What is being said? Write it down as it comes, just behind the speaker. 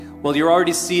Well, you're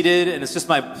already seated, and it's just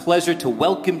my pleasure to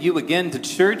welcome you again to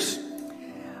church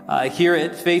here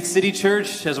at Faith City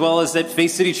Church, as well as at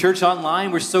Faith City Church Online.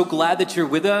 We're so glad that you're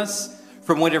with us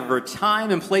from whatever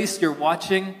time and place you're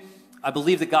watching. I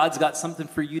believe that God's got something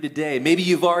for you today. Maybe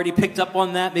you've already picked up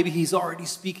on that. Maybe He's already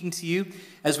speaking to you,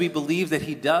 as we believe that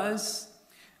He does.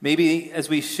 Maybe as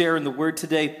we share in the Word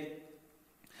today,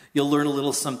 you'll learn a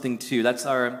little something too. That's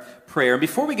our prayer. And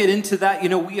before we get into that,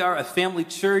 we are a family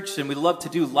church and we love to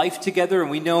do life together. And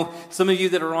we know some of you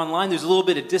that are online, there's a little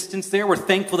bit of distance there. We're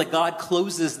thankful that God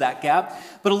closes that gap.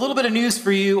 But a little bit of news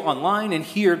for you online and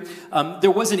here.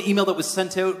 There was an email that was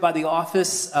sent out by the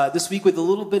office this week with a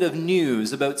little bit of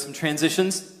news about some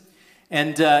transitions.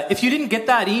 And if you didn't get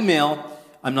that email,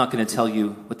 I'm not going to tell you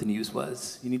what the news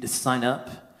was. You need to sign up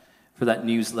for that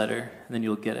newsletter and then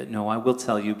you'll get it. No, I will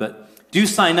tell you, but do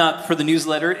sign up for the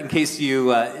newsletter in case you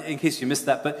missed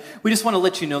that. But we just want to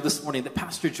let you know this morning that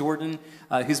Pastor Jordan,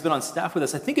 who's been on staff with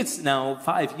us, I think it's now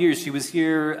 5 years. She was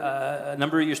here a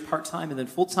number of years part-time and then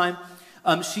full-time.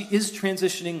 She is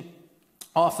transitioning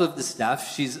off of the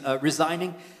staff. She's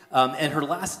resigning. And her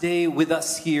last day with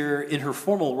us here in her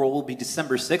formal role will be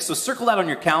December 6th. So circle that on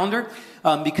your calendar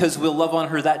because we'll love on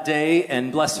her that day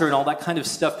and bless her and all that kind of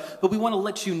stuff. But we want to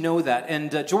let you know that.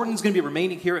 And Jordan's going to be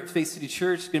remaining here at Faith City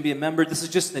Church, going to be a member. This is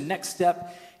just the next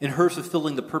step in her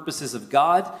fulfilling the purposes of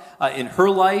God in her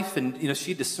life. And,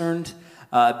 she discerned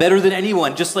better than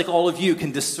anyone, just like all of you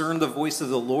can discern the voice of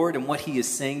the Lord and what He is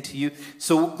saying to you.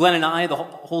 So Glenn and I, the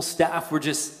whole staff, we're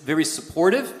just very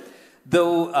supportive.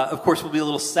 Though, of course, we'll be a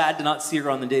little sad to not see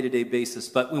her on the day-to-day basis.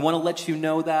 But we want to let you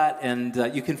know that, and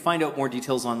you can find out more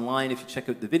details online if you check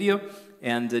out the video.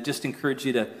 And just encourage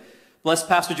you to bless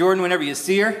Pastor Jordan whenever you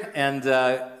see her. And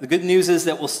the good news is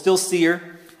that we'll still see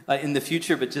her in the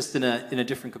future, but just in a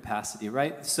different capacity,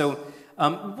 right? So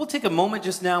we'll take a moment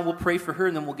just now. We'll pray for her,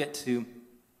 and then we'll get to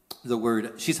the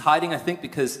Word. She's hiding, I think,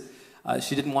 because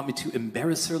she didn't want me to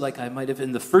embarrass her like I might have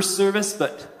in the first service,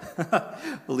 but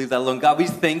we'll leave that alone. God, we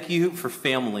thank you for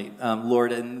family,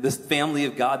 Lord, and this family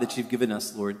of God that you've given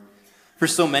us, Lord. For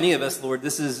so many of us, Lord,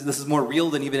 this is more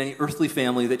real than even any earthly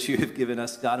family that you have given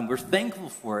us, God, and we're thankful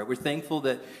for it. We're thankful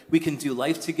that we can do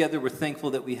life together. We're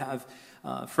thankful that we have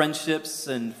friendships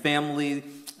and family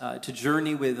to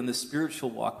journey with in the spiritual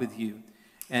walk with you.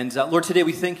 And Lord, today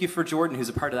we thank you for Jordan, who's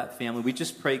a part of that family. We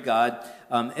just pray, God,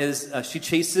 as she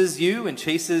chases you and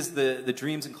chases the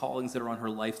dreams and callings that are on her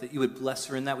life, that you would bless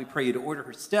her in that. We pray you to order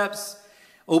her steps,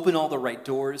 open all the right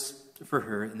doors for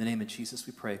her. In the name of Jesus,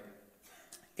 we pray.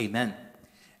 Amen.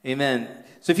 Amen.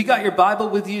 So if you got your Bible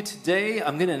with you today,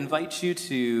 I'm going to invite you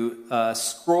to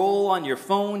scroll on your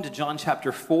phone to John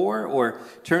chapter 4 or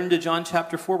turn to John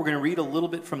chapter 4. We're going to read a little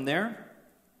bit from there.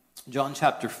 John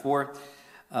chapter 4.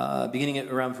 Beginning at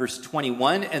around verse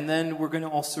 21, and then we're going to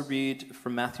also read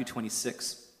from Matthew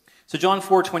 26. So John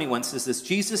 4:21 says this: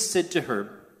 Jesus said to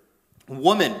her,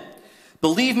 "Woman,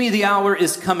 believe me, the hour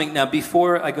is coming." Now,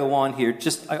 before I go on here,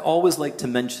 I always like to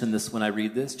mention this when I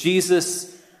read this.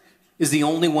 Jesus is the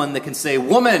only one that can say,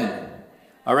 "Woman."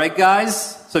 All right,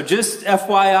 guys? So just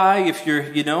FYI, if you're,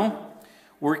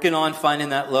 working on finding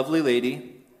that lovely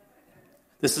lady,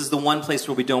 this is the one place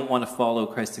where we don't want to follow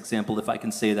Christ's example, if I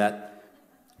can say that.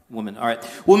 Woman, all right.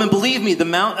 Woman, believe me,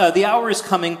 the hour is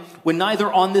coming when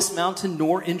neither on this mountain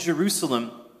nor in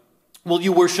Jerusalem will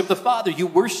you worship the Father. You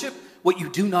worship what you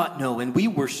do not know, and we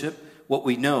worship what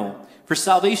we know. For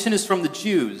salvation is from the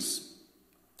Jews,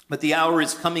 but the hour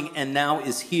is coming and now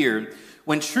is here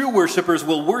when true worshipers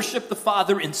will worship the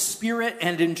Father in spirit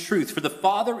and in truth. For the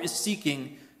Father is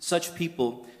seeking such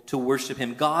people to worship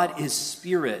Him. God is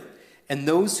spirit, and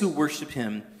those who worship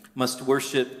Him must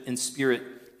worship in spirit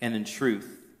and in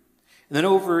truth. And then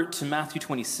over to Matthew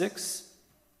 26.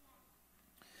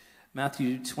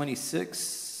 Matthew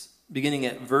 26, beginning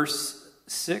at verse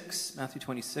 6. Matthew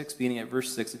 26, beginning at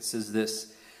verse 6, it says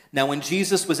this: Now when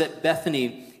Jesus was at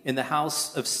Bethany in the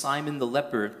house of Simon the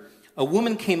leper, a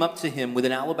woman came up to him with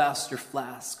an alabaster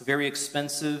flask, very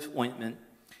expensive ointment,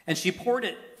 and she poured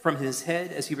it from his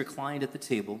head as he reclined at the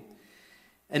table.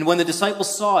 And when the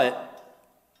disciples saw it,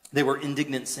 they were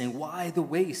indignant, saying, "Why the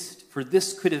waste? For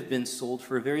this could have been sold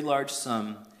for a very large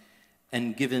sum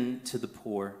and given to the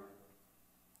poor."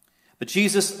 But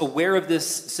Jesus, aware of this,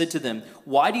 said to them,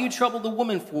 "Why do you trouble the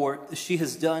woman? For she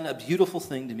has done a beautiful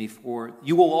thing to me. For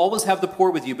you will always have the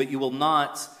poor with you, but you will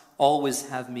not always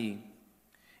have me.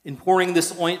 In pouring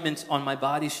this ointment on my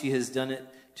body, she has done it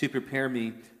to prepare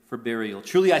me for burial.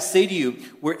 Truly I say to you,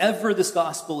 wherever this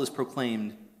gospel is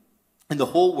proclaimed in the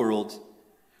whole world,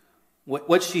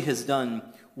 what she has done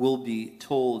will be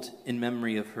told in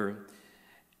memory of her."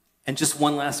 And just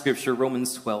one last scripture,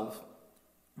 Romans 12,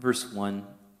 verse 1.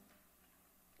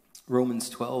 Romans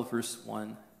 12, verse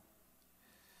 1.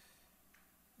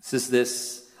 It says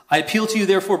this, I appeal to you,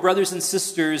 therefore, brothers and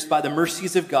sisters, by the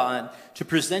mercies of God, to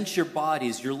present your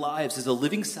bodies, your lives, as a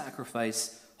living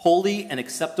sacrifice, holy and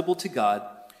acceptable to God,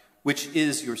 which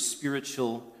is your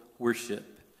spiritual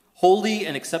worship. Holy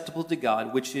and acceptable to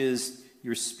God, which is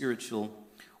your spiritual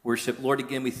worship. Lord,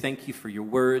 again, we thank you for your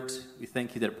word. We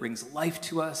thank you that it brings life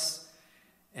to us.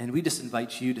 And we just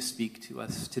invite you to speak to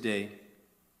us today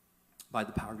by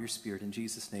the power of your Spirit. In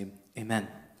Jesus' name, amen.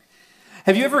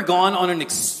 Have you ever gone on an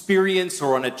experience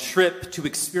or on a trip to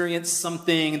experience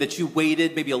something that you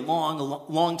waited maybe a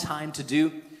long time to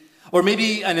do? Or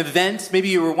maybe an event, maybe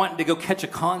you were wanting to go catch a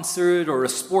concert or a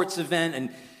sports event and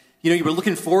you were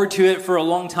looking forward to it for a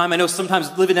long time. I know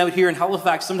sometimes living out here in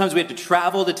Halifax, sometimes we have to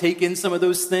travel to take in some of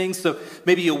those things. So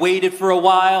maybe you waited for a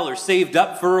while or saved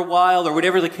up for a while or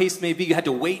whatever the case may be. You had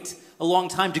to wait a long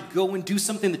time to go and do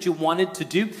something that you wanted to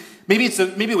do. Maybe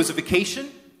it was a vacation.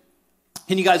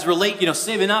 Can you guys relate,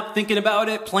 saving up, thinking about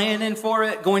it, planning for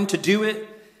it, going to do it?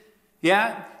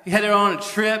 Yeah? You headed on a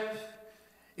trip,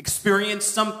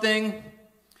 experienced something.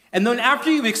 And then after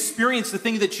you've experienced the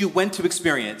thing that you went to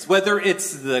experience, whether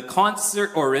it's the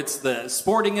concert or it's the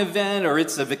sporting event or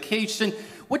it's a vacation,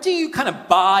 what do you kind of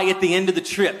buy at the end of the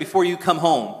trip before you come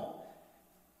home?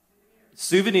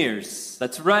 Souvenirs.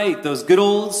 That's right. Those good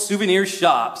old souvenir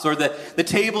shops or the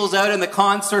tables out in the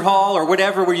concert hall or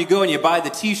whatever where you go and you buy the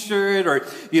t-shirt or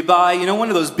you buy, one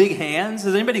of those big hands.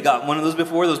 Has anybody got one of those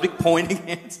before? Those big pointing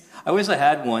hands? I wish I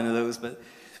had one of those, but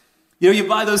you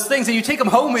buy those things and you take them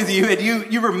home with you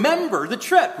and you remember the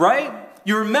trip, right?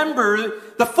 You remember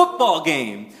the football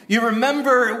game. You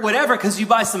remember whatever because you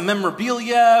buy some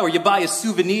memorabilia or you buy a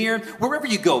souvenir. Wherever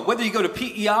you go, whether you go to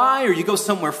PEI or you go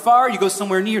somewhere far, you go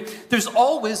somewhere near, there's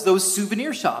always those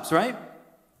souvenir shops, right?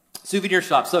 Souvenir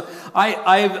shops. So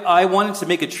I wanted to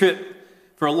make a trip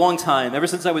for a long time. Ever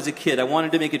since I was a kid, I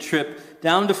wanted to make a trip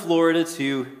down to Florida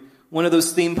to one of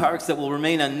those theme parks that will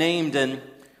remain unnamed. And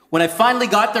when I finally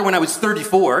got there when I was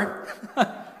 34,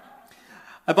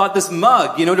 I bought this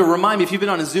mug, to remind me, if you've been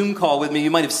on a Zoom call with me, you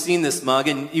might have seen this mug,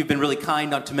 and you've been really kind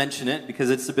not to mention it because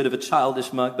it's a bit of a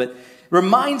childish mug, but it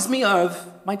reminds me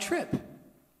of my trip.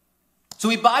 So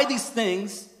we buy these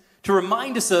things to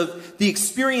remind us of the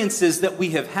experiences that we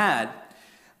have had.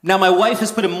 Now, my wife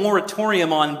has put a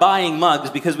moratorium on buying mugs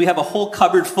because we have a whole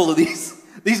cupboard full of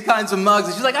these kinds of mugs.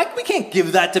 And she's like, we can't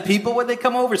give that to people when they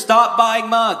come over. Stop buying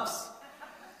mugs.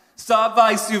 Stop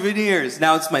buying souvenirs.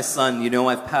 Now it's my son.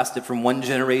 I've passed it from one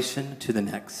generation to the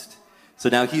next. So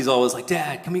now he's always like,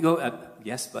 Dad, can we go?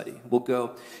 Yes, buddy, we'll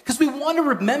go. Because we want to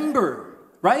remember,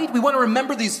 right? We want to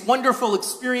remember these wonderful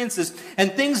experiences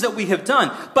and things that we have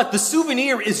done. But the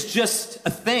souvenir is just a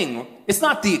thing. It's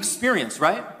not the experience,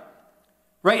 right?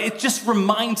 Right? It just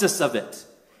reminds us of it.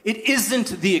 It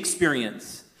isn't the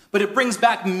experience. But it brings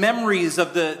back memories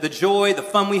of the joy, the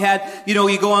fun we had. You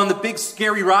go on the big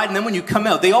scary ride, and then when you come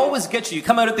out, they always get you. You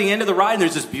come out at the end of the ride, and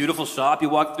there's this beautiful shop you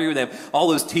walk through. They have all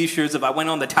those t-shirts of I went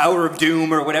on the Tower of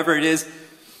Doom or whatever it is.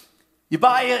 You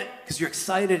buy it because you're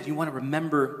excited. You want to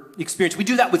remember the experience. We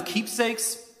do that with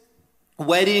keepsakes,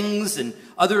 weddings, and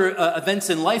other events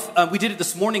in life. We did it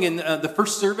this morning in the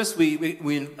first service.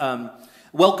 We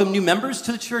welcome new members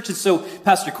to the church. And so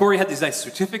Pastor Corey had these nice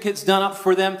certificates done up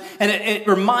for them. And it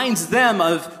reminds them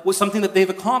of something that they've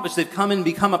accomplished. They've come and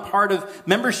become a part of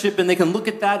membership, and they can look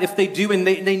at that if they do, and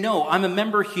they know, I'm a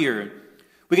member here.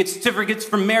 We get certificates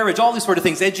for marriage, all these sort of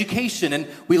things, education, and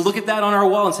we look at that on our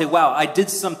wall and say, wow, I did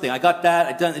something. I got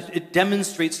that. It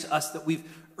demonstrates to us that we've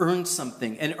earned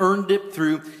something and earned it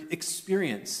through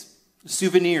experience.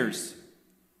 Souvenirs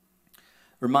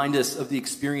remind us of the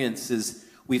experiences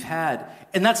we've had.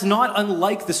 And that's not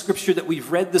unlike the scripture that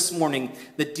we've read this morning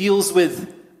that deals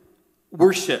with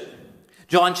worship.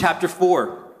 John chapter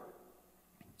 4.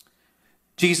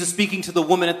 Jesus speaking to the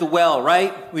woman at the well,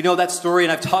 right? We know that story,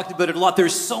 and I've talked about it a lot.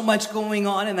 There's so much going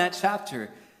on in that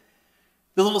chapter.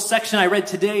 The little section I read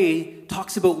today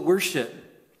talks about worship.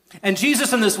 And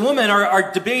Jesus and this woman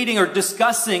are debating or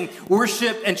discussing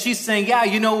worship, and she's saying, yeah,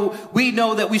 we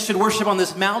know that we should worship on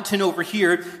this mountain over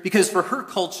here, because for her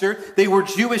culture, they were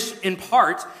Jewish in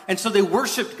part, and so they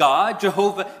worshiped God,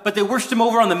 Jehovah, but they worshiped him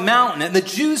over on the mountain. And the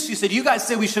Jews, she said, you guys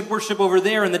say we should worship over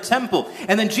there in the temple.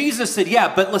 And then Jesus said,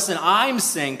 yeah, but listen, I'm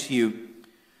saying to you,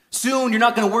 soon you're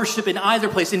not going to worship in either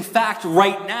place. In fact,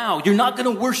 right now, you're not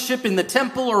going to worship in the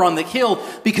temple or on the hill,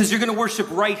 because you're going to worship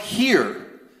right here.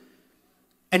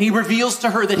 And he reveals to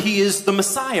her that he is the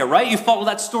Messiah, right? You follow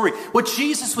that story. What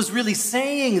Jesus was really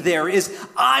saying there is,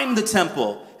 I'm the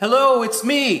temple. Hello, it's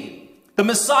me. The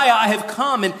Messiah, I have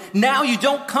come. And now you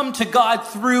don't come to God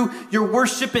through your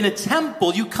worship in a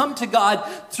temple. You come to God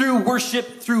through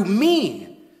worship through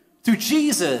me, through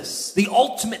Jesus, the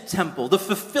ultimate temple, the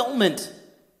fulfillment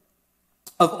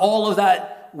of all of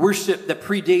that worship that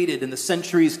predated in the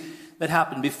centuries that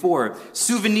happened before.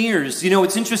 Souvenirs.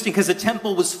 It's interesting because the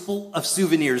temple was full of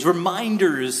souvenirs,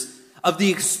 reminders of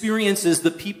the experiences the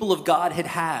people of God had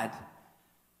had.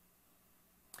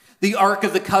 The Ark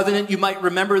of the Covenant, you might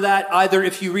remember that either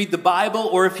if you read the Bible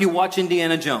or if you watch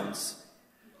Indiana Jones.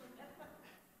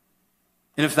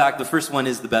 And in fact, the first one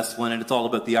is the best one, and it's all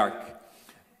about the Ark.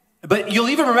 But you'll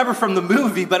even remember from the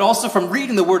movie, but also from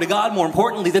reading the Word of God, more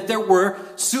importantly, that there were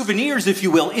souvenirs, if you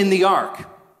will, in the Ark.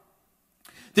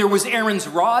 There was Aaron's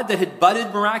rod that had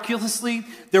budded miraculously.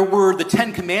 There were the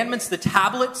 10 Commandments, the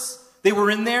tablets, they were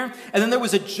in there. And then there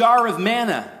was a jar of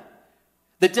manna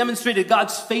that demonstrated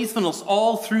God's faithfulness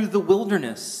all through the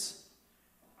wilderness.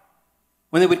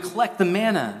 When they would collect the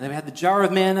manna, they had the jar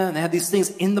of manna, and they had these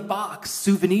things in the box,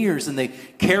 souvenirs, and they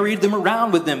carried them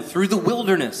around with them through the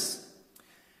wilderness.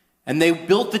 And they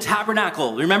built the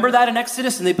tabernacle. Remember that in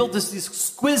Exodus? And they built these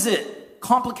exquisite,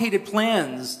 complicated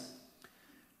plans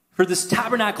for this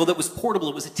tabernacle that was portable.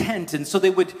 It was a tent. And so they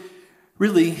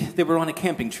were on a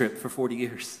camping trip for 40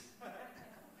 years.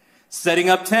 Setting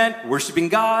up tent, worshiping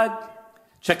God,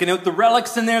 checking out the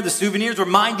relics in there, the souvenirs,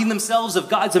 reminding themselves of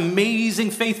God's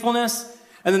amazing faithfulness.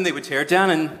 And then they would tear it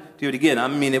down and do it again. I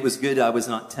mean, it was good I was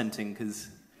not tenting because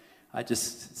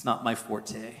it's not my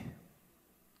forte.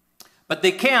 But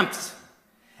they camped.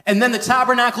 And then the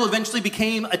tabernacle eventually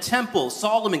became a temple.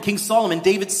 King Solomon,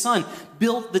 David's son,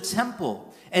 built the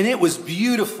temple. And it was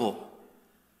beautiful.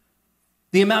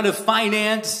 The amount of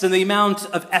finance and the amount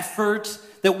of effort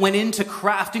that went into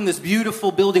crafting this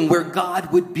beautiful building where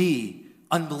God would be.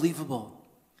 Unbelievable.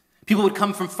 People would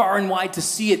come from far and wide to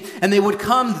see it, and they would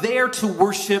come there to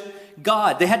worship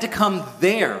God. They had to come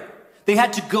there. They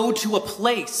had to go to a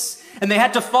place, and they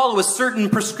had to follow a certain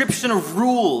prescription of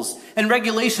rules and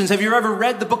regulations. Have you ever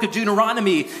read the book of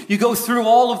Deuteronomy? You go through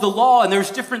all of the law, and there's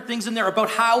different things in there about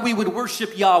how we would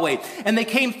worship Yahweh. And they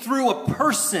came through a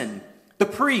person, the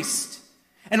priest.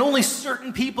 And only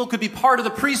certain people could be part of the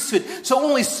priesthood. So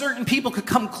only certain people could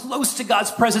come close to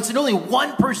God's presence. And only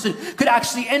one person could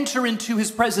actually enter into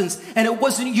his presence. And it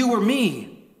wasn't you or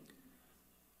me.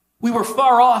 We were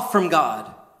far off from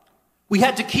God. We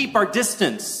had to keep our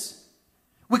distance.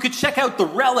 We could check out the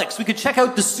relics. We could check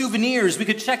out the souvenirs. We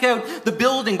could check out the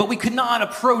building. But we could not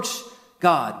approach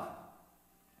God.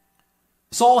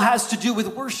 This all has to do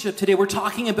with worship today. We're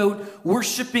talking about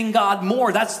worshiping God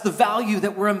more. That's the value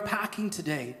that we're unpacking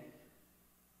today.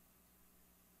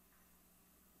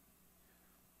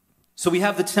 So we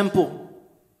have the temple.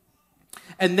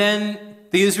 And then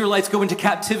the Israelites go into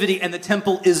captivity and the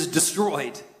temple is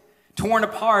destroyed, torn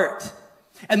apart.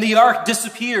 And the ark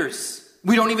disappears.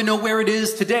 We don't even know where it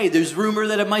is today. There's rumor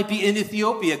that it might be in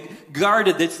Ethiopia,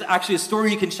 guarded. That's actually a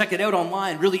story. You can check it out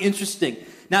online. Really interesting.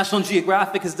 National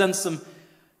Geographic has done some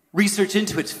research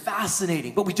into it. It's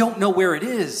fascinating, but we don't know where it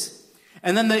is.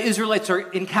 And then the Israelites are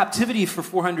in captivity for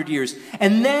 400 years.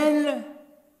 And then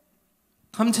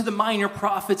come to the minor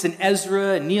prophets in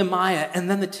Ezra and Nehemiah, and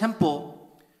then the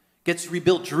temple gets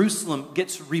rebuilt. Jerusalem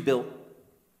gets rebuilt.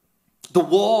 The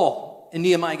wall in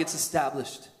Nehemiah gets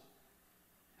established.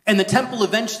 And the temple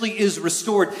eventually is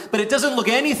restored, but it doesn't look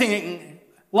anything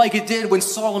like it did when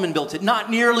Solomon built it. Not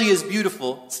nearly as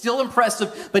beautiful. Still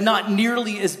impressive, but not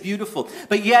nearly as beautiful.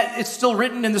 But yet, it's still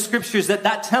written in the scriptures that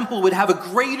that temple would have a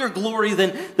greater glory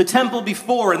than the temple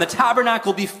before and the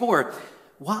tabernacle before.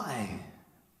 Why?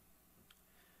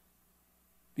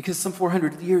 Because some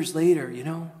 400 years later,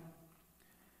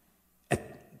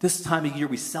 at this time of year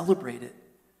we celebrate it.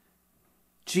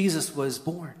 Jesus was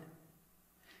born.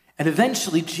 And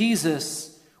eventually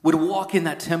Jesus would walk in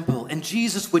that temple and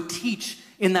Jesus would teach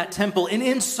in that temple. And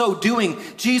in so doing,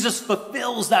 Jesus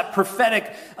fulfills that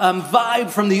prophetic vibe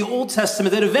from the Old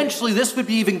Testament that eventually this would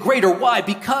be even greater. Why?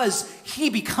 Because he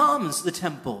becomes the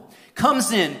temple,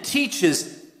 comes in,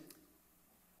 teaches,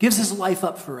 gives his life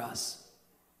up for us,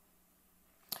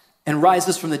 and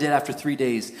rises from the dead after 3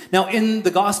 days. Now, in the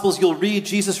Gospels, you'll read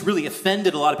Jesus really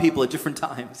offended a lot of people at different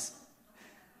times.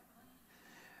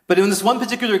 But in this one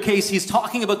particular case, he's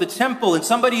talking about the temple, and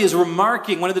somebody is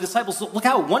remarking, one of the disciples, look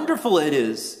how wonderful it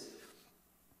is.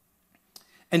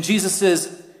 And Jesus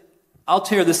says, I'll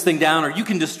tear this thing down, or you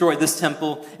can destroy this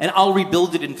temple, and I'll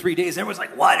rebuild it in 3 days. Everyone's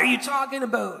like, what are you talking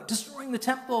about? Destroying the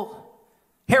temple.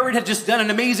 Herod had just done an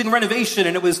amazing renovation,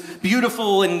 and it was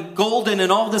beautiful and golden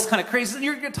and all this kind of crazy. And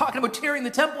you're talking about tearing the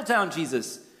temple down,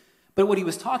 Jesus. But what he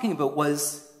was talking about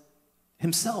was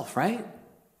himself, right?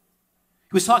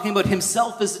 He was talking about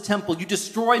himself as the temple. You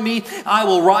destroy me, I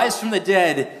will rise from the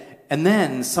dead. And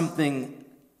then something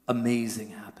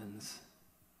amazing happens.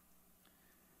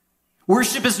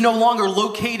 Worship is no longer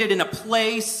located in a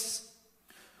place.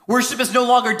 Worship is no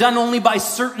longer done only by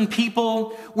certain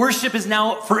people. Worship is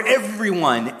now for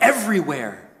everyone,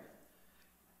 everywhere.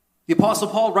 The Apostle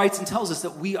Paul writes and tells us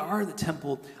that we are the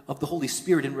temple of the Holy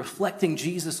Spirit, and reflecting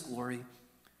Jesus' glory,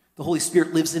 the Holy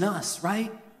Spirit lives in us,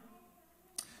 right?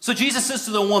 So Jesus says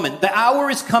to the woman, the hour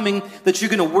is coming that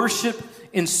you're going to worship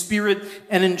in spirit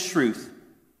and in truth.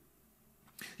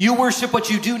 You worship what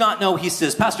you do not know, he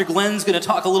says. Pastor Glenn's going to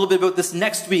talk a little bit about this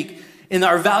next week in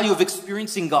our value of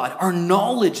experiencing God, our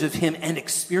knowledge of him and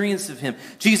experience of him.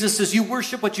 Jesus says, you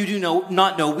worship what you do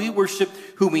not know. We worship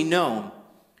who we know.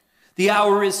 The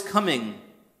hour is coming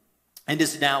and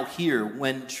is now here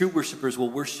when true worshipers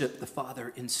will worship the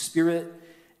Father in spirit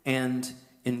and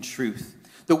in truth.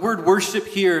 The word worship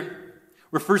here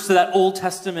refers to that Old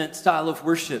Testament style of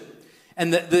worship.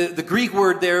 And the Greek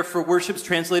word there for worship,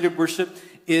 translated worship,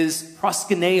 is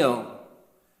proskuneo.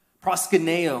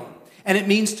 Proskuneo. And it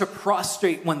means to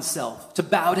prostrate oneself, to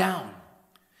bow down.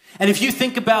 And if you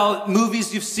think about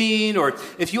movies you've seen, or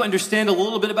if you understand a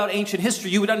little bit about ancient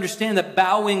history, you would understand that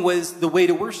bowing was the way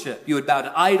to worship. You would bow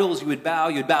to idols, you would bow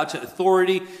to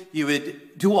authority, you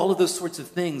would do all of those sorts of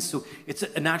things. So it's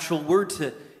a natural word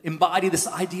to embody this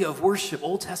idea of worship,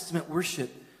 Old Testament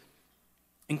worship,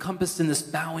 encompassed in this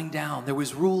bowing down. There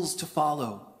was rules to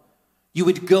follow. You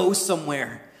would go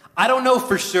somewhere. I don't know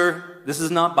for sure. This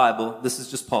is not Bible. This is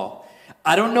just Paul.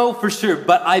 I don't know for sure,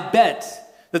 but I bet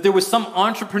that there was some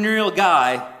entrepreneurial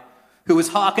guy who was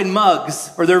hawking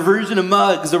mugs, or their version of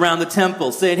mugs, around the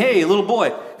temple, saying, hey, little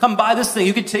boy, come buy this thing.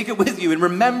 You can take it with you and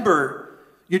remember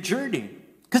your journey.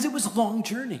 Because it was a long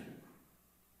journey.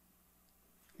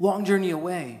 Long journey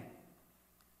away.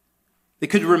 They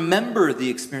could remember the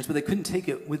experience, but they couldn't take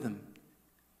it with them.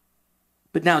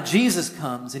 But now Jesus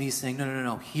comes and he's saying,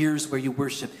 no. Here's where you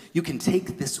worship. You can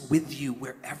take this with you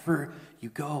wherever you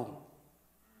go.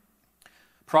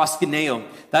 Proskuneo,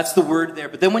 that's the word there.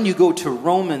 But then when you go to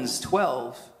Romans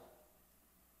 12,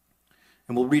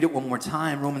 and we'll read it one more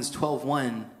time, Romans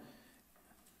 12:1, it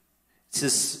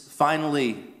says,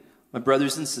 finally, my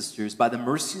brothers and sisters, by the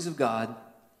mercies of God,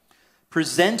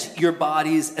 present your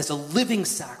bodies as a living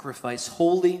sacrifice,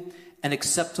 holy and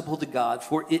acceptable to God,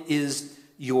 for it is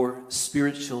your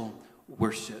spiritual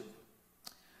worship.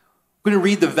 We're going to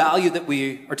read the value that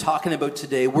we are talking about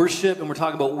today, worship, and we're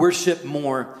talking about worship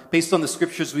more based on the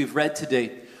scriptures we've read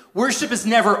today. Worship is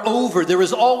never over. There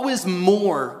is always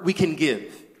more we can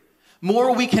give,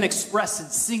 more we can express in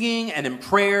singing and in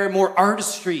prayer, more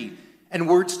artistry and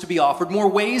words to be offered, more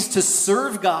ways to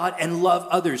serve God and love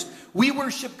others. We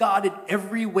worship God in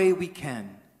every way we can,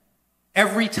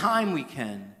 every time we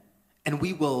can, and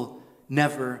we will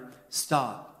never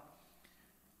stop.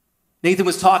 Nathan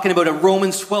was talking about a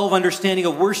Romans 12 understanding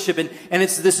of worship, and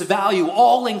it's this value,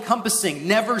 all-encompassing,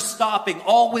 never stopping,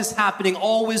 always happening,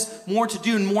 always more to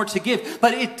do and more to give.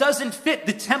 But it doesn't fit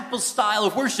the temple style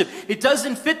of worship. It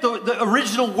doesn't fit the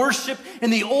original worship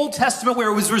in the Old Testament where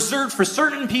it was reserved for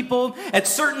certain people at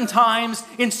certain times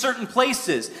in certain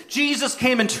places. Jesus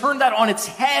came and turned that on its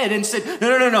head and said,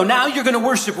 no. Now you're going to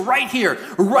worship right here,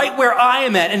 right where I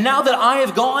am at. And now that I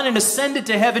have gone and ascended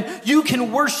to heaven, you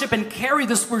can worship and carry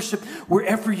this worship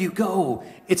wherever you go.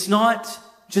 It's not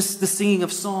just the singing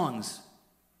of songs.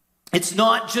 It's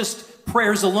not just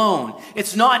prayers alone.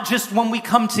 It's not just when we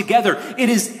come together. It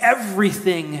is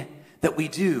everything that we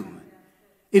do.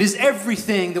 It is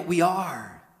everything that we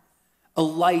are. A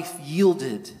life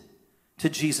yielded to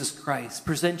Jesus Christ.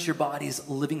 Present your bodies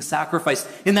a living sacrifice.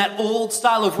 In that old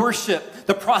style of worship,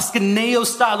 the proskuneo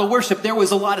style of worship, there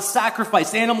was a lot of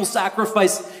sacrifice, animal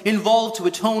sacrifice involved to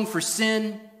atone for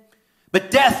sin. But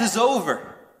death is over.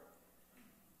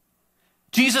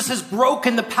 Jesus has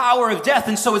broken the power of death,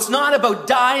 and so it's not about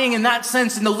dying in that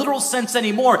sense, in the literal sense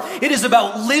anymore. It is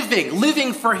about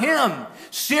living for him,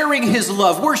 sharing his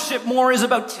love. Worship more is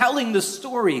about telling the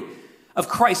story of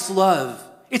Christ's love.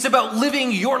 It's about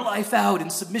living your life out in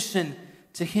submission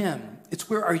to him. It's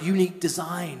where our unique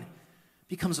design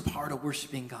becomes a part of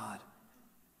worshiping God.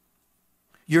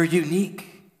 You're unique.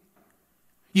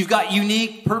 You've got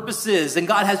unique purposes, and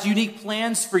God has unique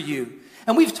plans for you.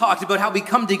 And we've talked about how we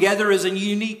come together as a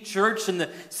unique church in the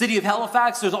city of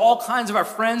Halifax. There's all kinds of our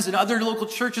friends in other local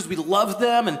churches. We love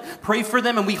them and pray for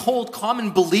them, and we hold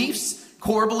common beliefs,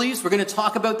 core beliefs. We're going to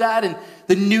talk about that in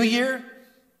the new year.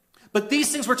 But these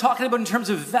things we're talking about in terms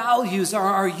of values are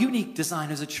our unique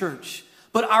design as a church.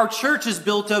 But our church is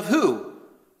built of who?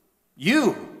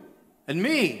 You and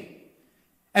me.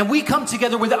 And we come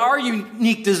together with our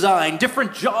unique design,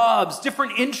 different jobs,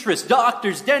 different interests,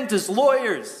 doctors, dentists,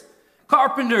 lawyers,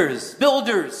 carpenters,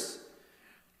 builders,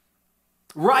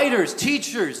 writers,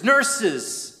 teachers,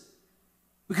 nurses.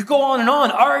 We could go on and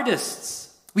on,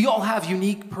 artists. We all have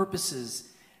unique purposes.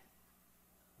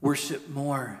 Worship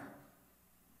more.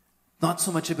 Not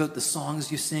so much about the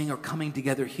songs you sing or coming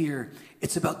together here.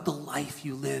 It's about the life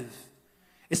you live.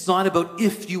 It's not about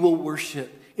if you will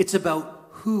worship. It's about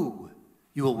who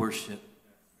you will worship.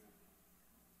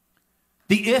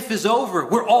 The if is over.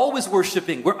 We're always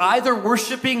worshiping. We're either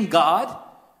worshiping God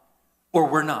or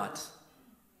we're not.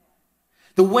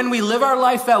 When we live our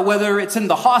life out, whether it's in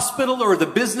the hospital or the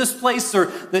business place or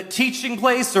the teaching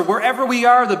place or wherever we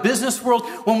are, the business world,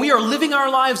 when we are living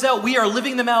our lives out, we are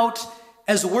living them out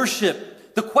as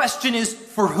worship. The question is,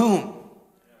 for whom?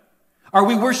 Are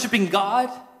we worshiping God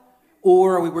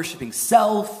or are we worshiping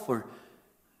self?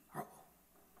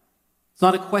 It's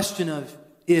not a question of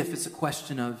if, it's a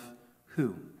question of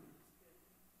who.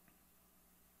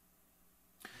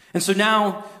 And so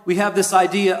now we have this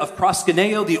idea of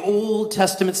proskuneo, the Old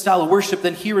Testament style of worship.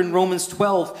 Then here in Romans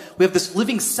 12, we have this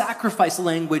living sacrifice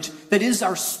language that is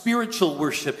our spiritual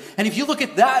worship. And if you look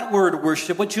at that word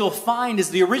worship, what you'll find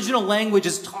is the original language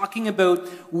is talking about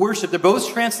worship. They're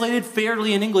both translated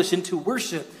fairly in English into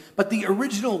worship, but the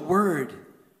original word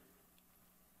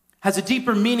has a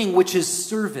deeper meaning, which is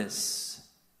service.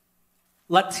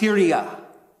 Lateria,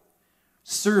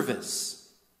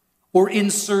 service, or in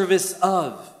service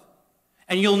of.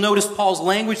 And you'll notice Paul's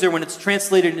language there when it's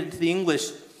translated into the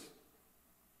English.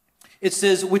 It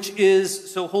says, which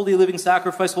is, so holy living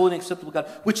sacrifice, holy and acceptable God,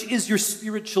 which is your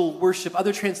spiritual worship.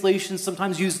 Other translations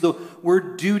sometimes use the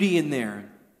word duty in there.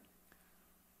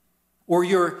 Or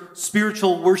your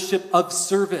spiritual worship of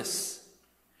service.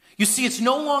 You see, it's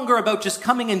no longer about just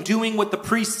coming and doing what the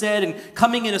priest said and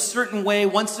coming in a certain way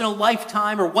once in a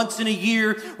lifetime or once in a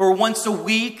year or once a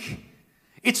week.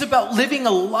 It's about living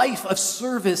a life of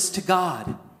service to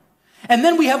God. And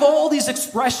then we have all these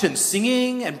expressions,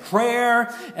 singing and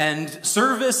prayer and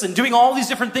service and doing all these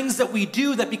different things that we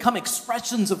do that become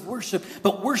expressions of worship.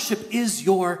 But worship is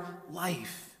your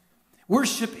life.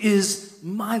 Worship is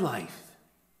my life.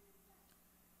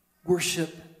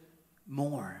 Worship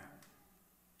more.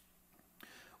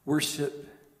 Worship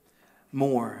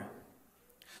more.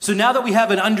 So now that we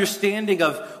have an understanding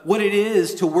of what it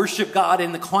is to worship God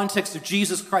in the context of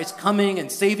Jesus Christ coming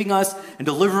and saving us and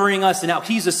delivering us, and now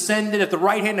he's ascended at the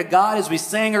right hand of God, as we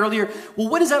sang earlier, well,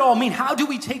 what does that all mean? How do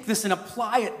we take this and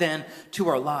apply it then to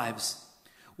our lives?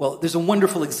 Well, there's a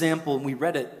wonderful example, and we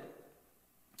read it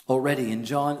already in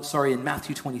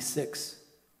Matthew 26,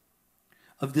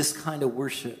 of this kind of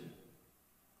worship.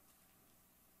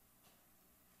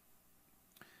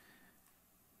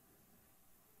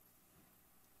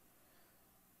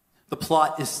 The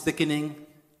plot is thickening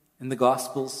in the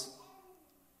Gospels.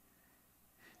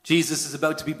 Jesus is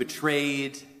about to be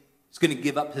betrayed. He's going to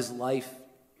give up his life.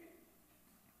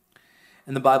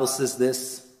 And the Bible says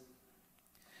this.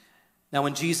 Now,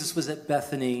 when Jesus was at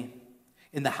Bethany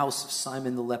in the house of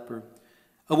Simon the leper,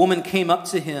 a woman came up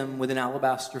to him with an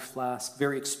alabaster flask,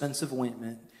 very expensive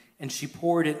ointment, and she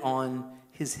poured it on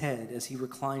his head as he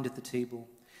reclined at the table.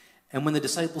 And when the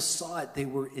disciples saw it, they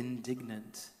were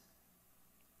indignant,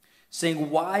 saying,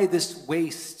 "Why this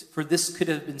waste? For this could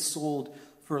have been sold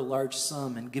for a large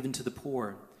sum and given to the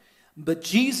poor." But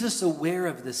Jesus, aware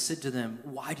of this, said to them,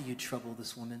 "Why do you trouble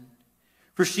this woman?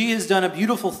 For she has done a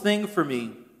beautiful thing for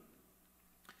me.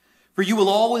 For you will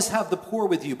always have the poor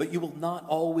with you, but you will not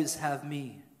always have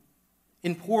me.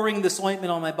 In pouring this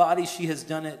ointment on my body, she has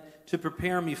done it to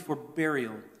prepare me for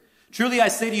burial. Truly I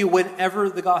say to you, whenever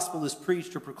the gospel is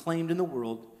preached or proclaimed in the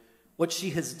world, what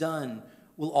she has done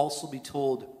will also be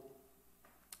told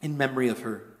in memory of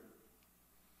her."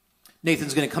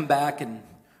 Nathan's going to come back, and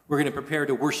we're going to prepare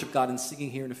to worship God in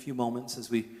singing here in a few moments as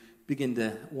we begin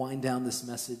to wind down this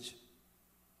message.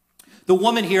 The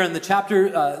woman here in the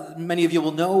chapter, many of you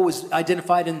will know, was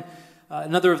identified in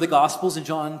another of the Gospels in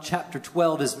John chapter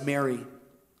 12 as Mary.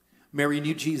 Mary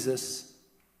knew Jesus.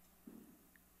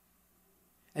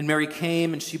 And Mary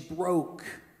came and she broke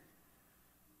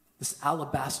this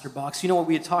alabaster box. You know what,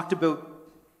 we had talked about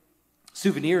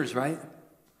souvenirs, right?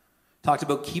 Talked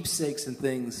about keepsakes and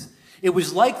things. It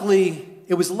was likely,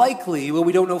 well,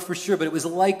 we don't know for sure, but it was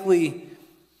likely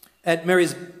at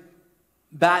Mary's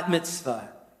bat mitzvah,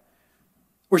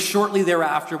 or shortly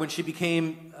thereafter when she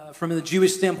became, from the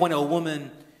Jewish standpoint, a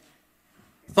woman.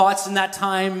 Thoughts in that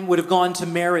time would have gone to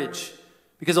marriage,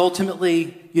 because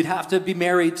ultimately you'd have to be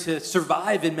married to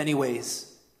survive in many ways.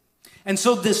 And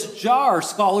so this jar,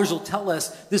 scholars will tell us,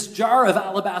 this jar of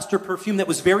alabaster perfume that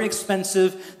was very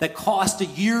expensive, that cost a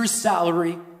year's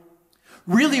salary,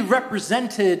 really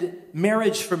represented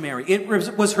marriage for Mary. It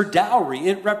was her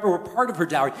dowry, or part of her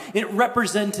dowry. It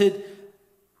represented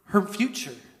her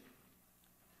future.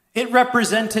 It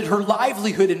represented her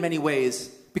livelihood in many ways,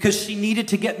 because she needed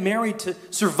to get married to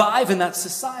survive in that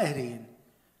society.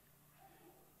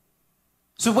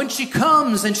 So when she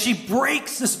comes and she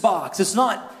breaks this box, it's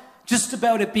not just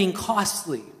about it being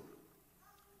costly.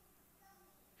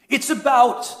 It's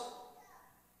about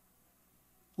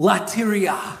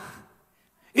lateria.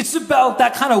 It's about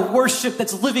that kind of worship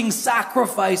that's living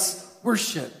sacrifice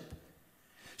worship.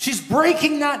 She's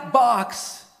breaking that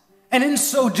box, and in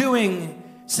so doing,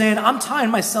 saying, I'm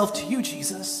tying myself to you,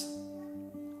 Jesus.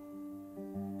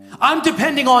 I'm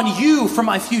depending on you for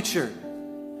my future.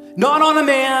 Not on a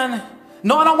man,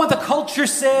 not on what the culture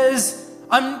says.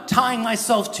 I'm tying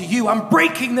myself to you. I'm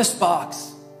breaking this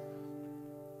box.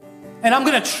 And I'm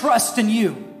going to trust in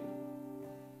you.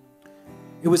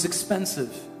 It was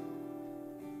expensive.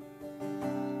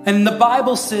 And the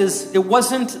Bible says it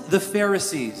wasn't the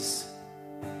Pharisees.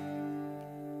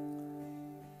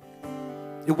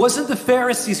 It wasn't the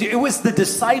Pharisees. It was the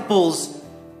disciples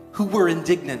who were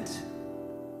indignant.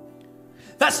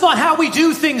 That's not how we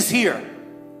do things here.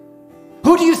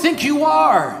 Who do you think you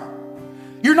are?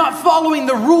 You're not following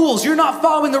the rules. You're not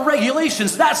following the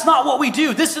regulations. That's not what we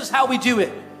do. This is how we do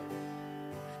it.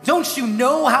 Don't you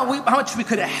know how much we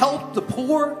could have helped the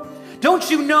poor? Don't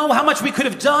you know how much we could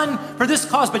have done for this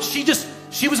cause? But she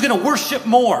was going to worship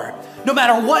more. No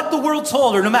matter what the world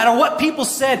told her, no matter what people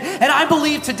said. And I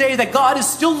believe today that God is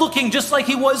still looking, just like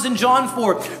he was in John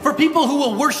 4, for people who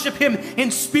will worship him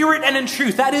in spirit and in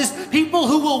truth. That is, people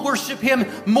who will worship him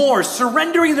more,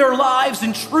 surrendering their lives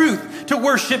in truth to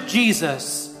worship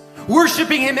Jesus.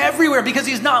 Worshiping him everywhere, because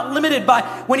he's not limited by,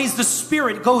 when he's the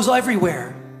Spirit, goes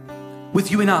everywhere with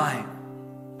you and I.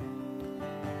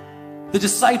 The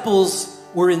disciples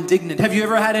were indignant. Have you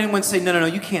ever had anyone say, no,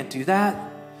 you can't do that?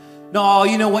 No,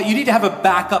 you know what? You need to have a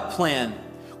backup plan.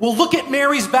 Well, look at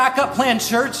Mary's backup plan,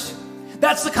 church.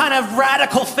 That's the kind of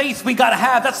radical faith we got to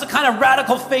have. That's the kind of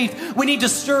radical faith we need to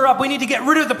stir up. We need to get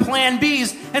rid of the plan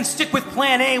Bs and stick with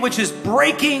plan A, which is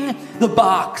breaking the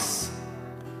box.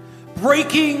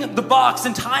 Breaking the box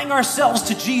and tying ourselves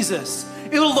to Jesus.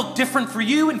 It'll look different for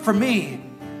you and for me.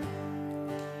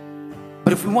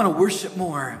 But if we want to worship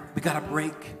more, we got to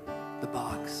break the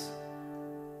box.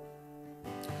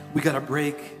 We got to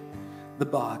break the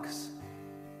box.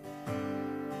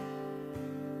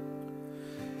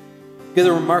 The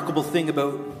other remarkable thing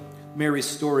about Mary's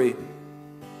story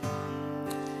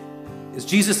is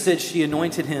Jesus said she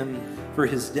anointed him for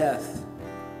his death.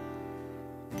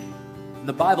 And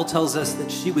the Bible tells us that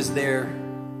she was there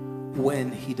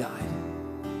when he died.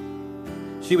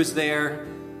 She was there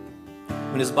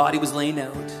when his body was laying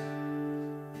out.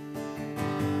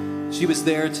 She was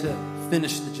there to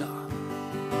finish the job.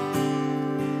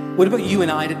 What about you and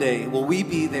I today? Will we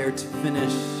be there to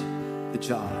finish the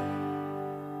job?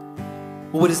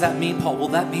 Well, what does that mean, Paul? Well,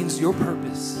 that means your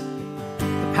purpose,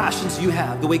 the passions you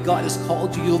have, the way God has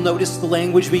called you. You'll notice the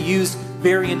language we use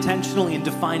very intentionally in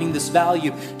defining this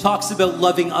value. It talks about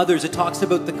loving others. It talks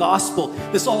about the gospel.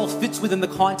 This all fits within the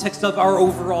context of our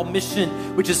overall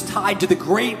mission, which is tied to the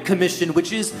Great Commission,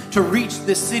 which is to reach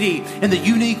this city in the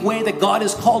unique way that God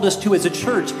has called us to as a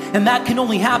church. And that can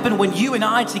only happen when you and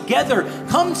I together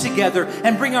come together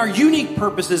and bring our unique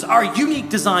purposes, our unique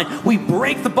design. We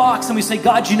break the box and we say,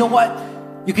 God, you know what?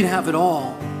 You can have it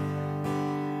all.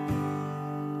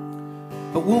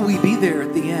 But will we be there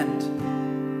at the end?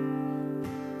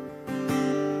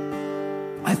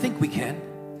 I think we can.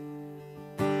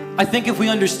 I think if we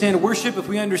understand worship, if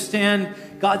we understand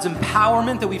God's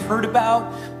empowerment that we've heard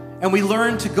about, and we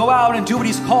learn to go out and do what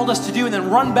he's called us to do, and then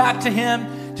run back to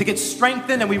him to get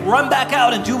strengthened, and we run back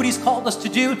out and do what he's called us to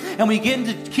do, and we begin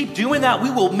to keep doing that, we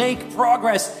will make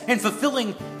progress in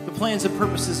fulfilling the plans and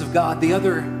purposes of God. The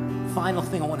other final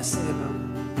thing I want to say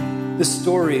about this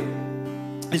story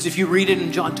is, if you read it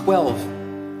in John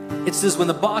 12, it says, when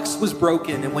the box was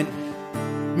broken and when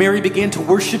Mary began to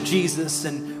worship Jesus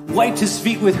and wiped his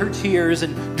feet with her tears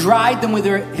and dried them with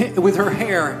her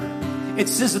hair, it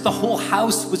says that the whole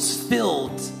house was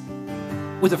filled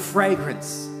with a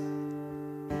fragrance.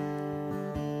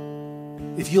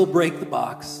 If you'll break the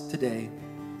box today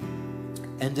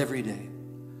and every day,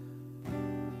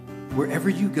 wherever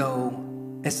you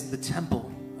go as the temple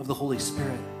of the Holy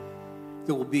Spirit,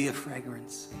 there will be a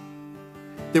fragrance.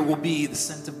 There will be the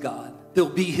scent of God. There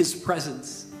will be his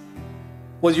presence.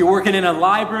 Whether you're working in a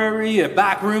library, a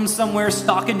back room somewhere,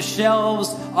 stocking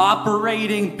shelves,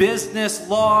 operating, business,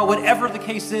 law, whatever the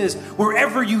case is,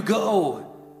 wherever you go,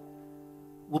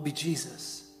 will be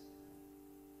Jesus.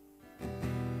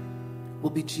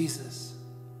 Will be Jesus.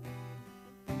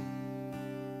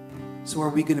 So are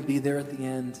we going to be there at the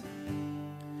end?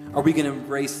 Are we going to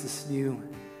embrace this New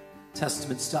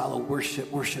Testament style of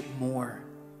worship more?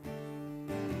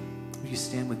 Will you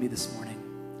stand with me this morning?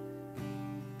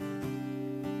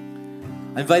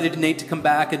 I invited Nate to come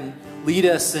back and lead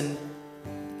us, and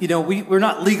we're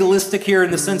not legalistic here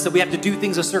in the sense that we have to do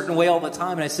things a certain way all the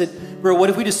time. And I said, bro, what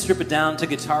if we just strip it down to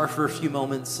guitar for a few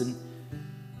moments? And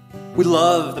we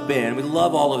love the band. We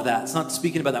love all of that. It's not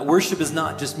speaking about that. Worship is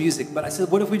not just music. But I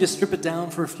said, what if we just strip it down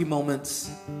for a few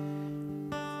moments?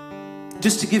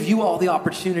 Just to give you all the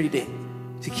opportunity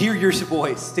to hear your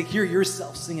voice, to hear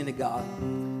yourself singing to God,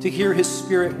 to hear His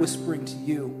Spirit whispering to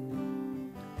you.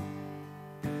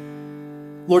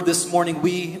 Lord, this morning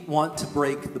we want to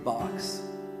break the box.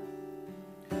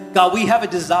 God, we have a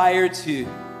desire to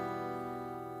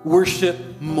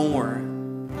worship more.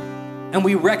 And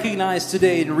we recognize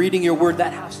today in reading your word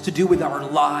that has to do with our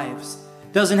lives.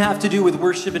 It doesn't have to do with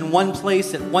worship in one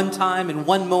place, at one time, in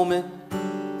one moment,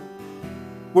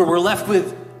 where we're left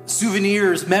with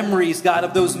souvenirs, memories, God,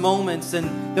 of those moments,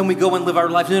 and then we go and live our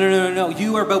life. No.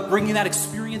 You are about bringing that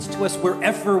experience to us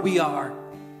wherever we are.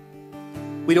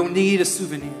 We don't need a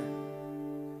souvenir.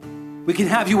 We can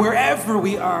have you wherever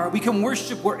we are. We can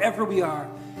worship wherever we are.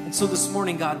 And so this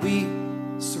morning, God, we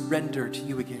surrender to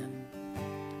you again.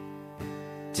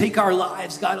 Take our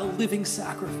lives, God, a living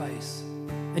sacrifice,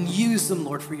 and use them,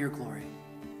 Lord, for your glory.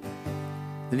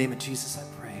 In the name of Jesus, I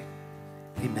pray.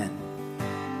 Amen.